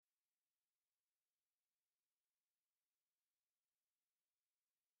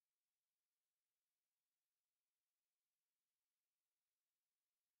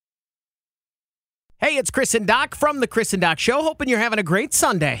Hey, it's Chris and Doc from The Chris and Doc Show. Hoping you're having a great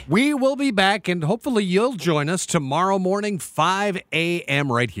Sunday. We will be back, and hopefully you'll join us tomorrow morning, 5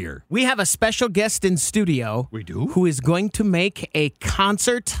 a.m. right here. We have a special guest in studio. We do? Who is going to make a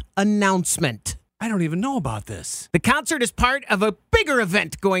concert announcement. I don't even know about this. The concert is part of a bigger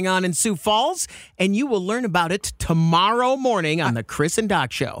event going on in Sioux Falls, and you will learn about it tomorrow morning on The Chris and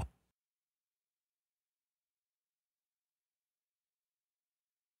Doc Show.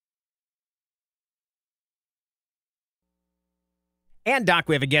 And, Doc,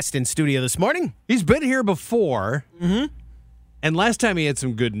 we have a guest in studio this morning. He's been here before. Mm-hmm. And last time he had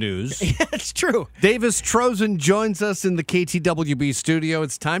some good news. Yeah, it's true. Davis Trosin joins us in the KTWB studio.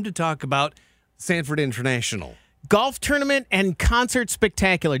 It's time to talk about Sanford International. Golf tournament and concert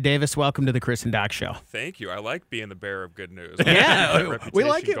spectacular. Davis, welcome to the Chris and Doc Show. Thank you. I like being the bearer of good news. Yeah, we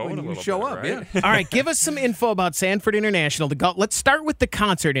like it when you show up. Right? Yeah. All right, give us some info about Sanford International. Let's start with the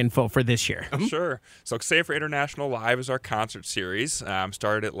concert info for this year. Sure. So Sanford International Live is our concert series.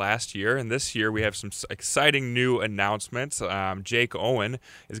 Started it last year, and this year we have some exciting new announcements. Jake Owen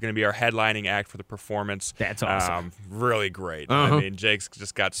is going to be our headlining act for the performance. That's awesome. Really great. Uh-huh. I mean, Jake's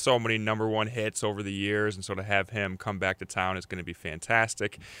just got so many number one hits over the years, and so to have him come back to town is going to be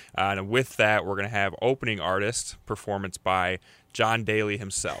fantastic. And with that, we're going to have opening artist performance by John Daly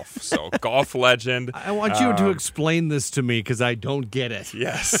himself. So golf legend. I want you to explain this to me because I don't get it.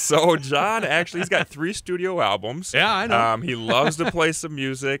 Yes. So John, actually, he's got 3 studio albums. Yeah, I know. He loves to play some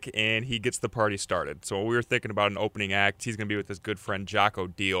music, and he gets the party started. So we were thinking about an opening act. He's going to be with his good friend Jocko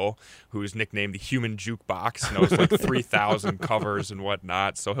Deal, who's nicknamed the Human Jukebox. Knows like 3,000 covers and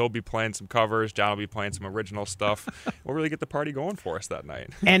whatnot. So he'll be playing some covers. John will be playing some original stuff. We'll really get the party going for us that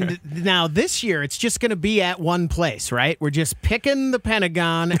night. And now this year, it's just going to be at one place, right? We're just picking the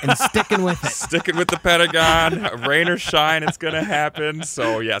Pentagon and sticking with it. Sticking with the Pentagon. Rain or shine, it's going to happen.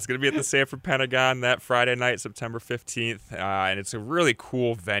 So, yeah, it's going to be at the Sanford Pentagon that Friday night, September 15th. And it's a really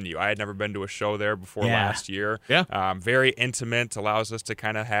cool venue. I had never been to a show there before last year. Yeah. Very intimate. Allows us to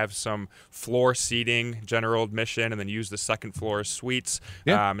kind of have some floor seating, general admission, and then use the second floor as suites.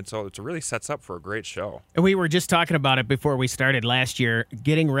 Yeah. And so it really sets up for a great show. And we were just talking about it before we started last year,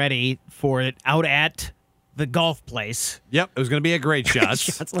 getting ready for it out at the golf place. Yep, it was going to be a great shot.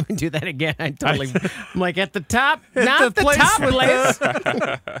 Shots. Let me do that again. I'm like at the top, not the top place.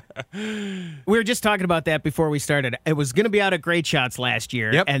 We were just talking about that before we started. It was going to be out at Great Shots last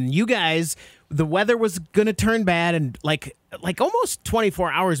year, Yep. and you guys, the weather was going to turn bad, and like almost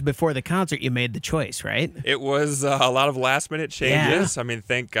 24 hours before the concert, you made the choice, right? It was a lot of last-minute changes. Yeah. I mean,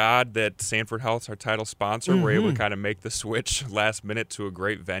 thank God that Sanford Health's our title sponsor. We're able to kind of make the switch last minute to a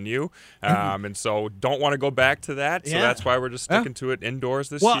great venue. And so don't want to go back to that. So that's why we're just sticking to it indoors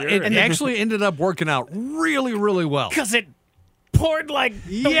this year. It actually ended up working out really, really well. Because it poured like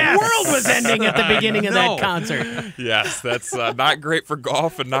the world was ending at the beginning of that concert. Yes, that's not great for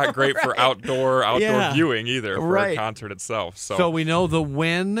golf and not great for outdoor viewing either for a concert itself. So we know the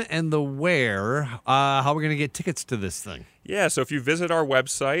when and the where. How we're going to get tickets to this thing. Yeah, so if you visit our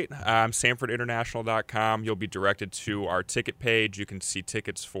website, sanfordinternational.com, you'll be directed to our ticket page. You can see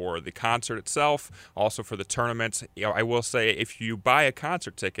tickets for the concert itself, also for the tournaments. I will say, if you buy a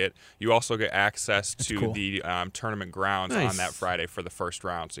concert ticket, you also get access to the tournament grounds on that Friday for the first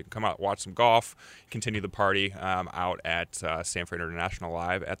round. So you can come out, watch some golf, continue the party out at Sanford International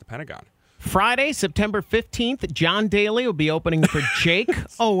Live at the Pentagon. Friday, September 15th, John Daly will be opening for Jake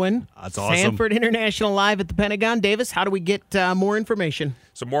Owen. That's awesome. Sanford International Live at the Pentagon. Davis, how do we get more information?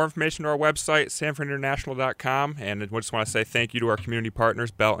 So more information to our website, sanfordinternational.com. And I just want to say thank you to our community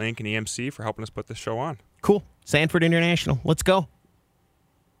partners, Bell Inc. and EMC, for helping us put this show on. Cool. Sanford International. Let's go.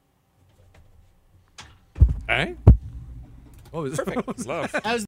 All right. Perfect. Love.